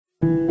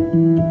He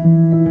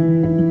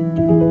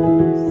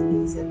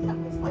said, that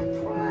was my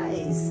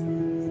prize.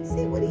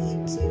 See, what are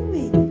you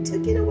doing? You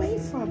took it away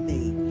from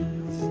me.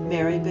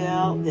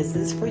 Maribel, this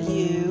is for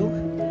you.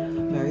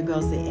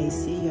 Maribel's the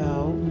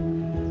ACO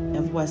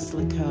of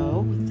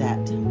Weslaco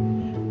that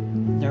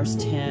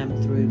nursed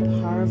him through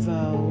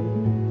parvo.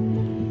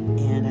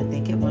 And I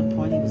think at one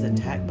point he was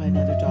attacked by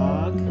another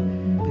dog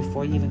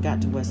before he even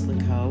got to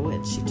Weslaco,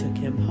 and she took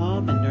him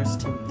home and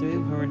nursed him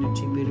through, her and her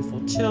two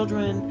beautiful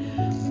children.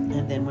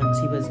 And then once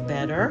he was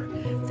better,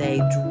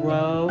 they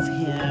drove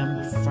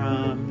him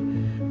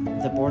from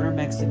the border of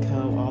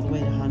Mexico all the way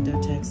to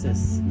Hondo,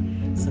 Texas,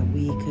 so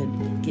we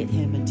could get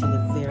him into the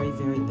very,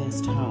 very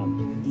best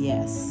home.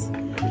 Yes.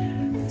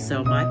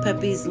 So my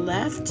puppies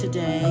left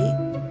today,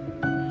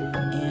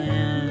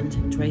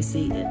 and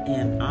Tracy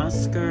and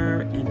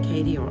Oscar and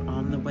Katie are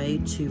on the way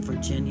to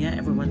Virginia.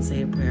 Everyone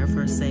say a prayer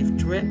for a safe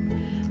trip.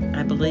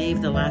 I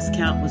believe the last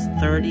count was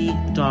 30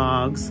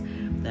 dogs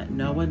that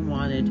no one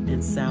wanted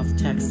in South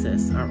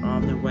Texas are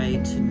on their way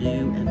to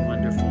new and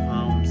wonderful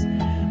homes.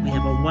 We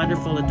have a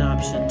wonderful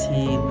adoption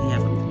team. We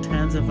have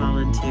tons of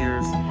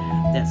volunteers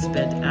that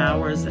spend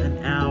hours and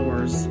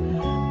hours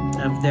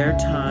of their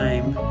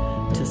time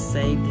to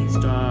save these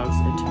dogs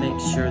and to make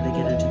sure they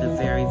get into the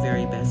very,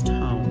 very best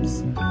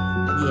homes.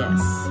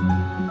 Yes.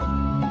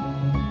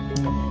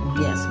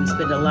 Yes, we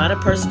spend a lot of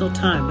personal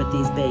time with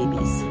these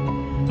babies.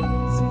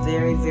 It's a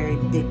very, very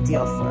big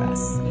deal for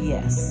us.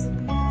 Yes.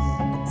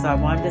 So I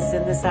wanted to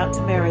send this out to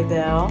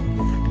Maribel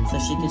so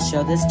she could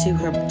show this to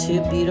her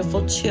two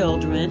beautiful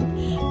children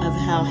of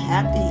how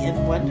happy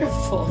and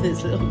wonderful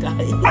this little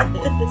guy is.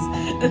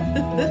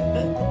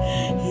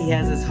 He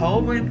has his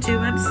whole room to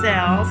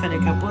himself. In a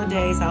couple of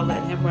days, I'll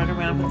let him run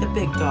around with the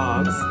big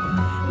dogs.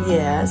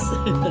 Yes.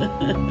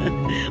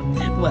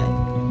 What?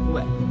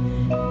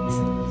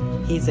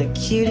 He's a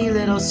cutie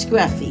little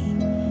scruffy.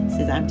 He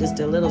says, I'm just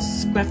a little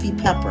scruffy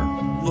pupper.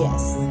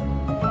 Yes.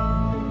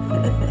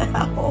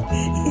 Oh,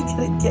 he's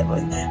gonna get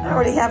one. I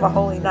already have a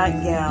holy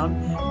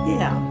nightgown.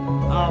 Yeah.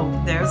 Oh,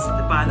 there's,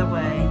 by the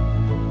way,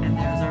 and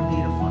there's our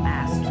beautiful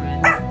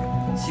Astrid.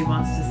 She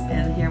wants to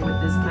stand here with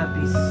this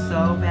puppy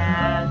so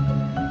bad.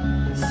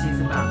 She's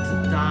about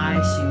to die.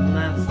 She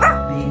loves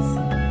puppies.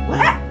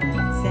 What?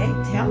 Say,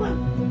 tell him.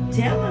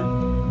 Tell him.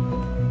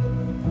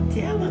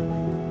 Tell him.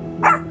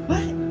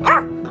 What?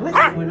 What's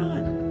going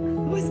on?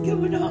 What's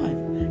going on?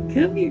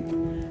 Come here.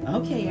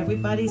 Okay,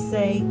 everybody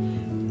say,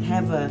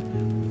 have a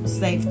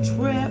safe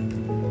trip,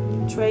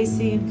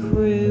 Tracy and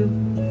crew.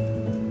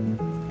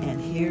 And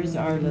here's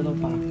our little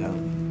Bacco.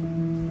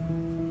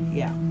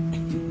 Yeah.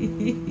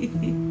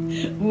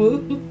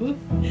 Woo.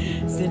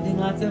 Sending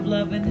lots of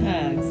love and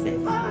hugs. Say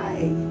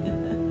bye.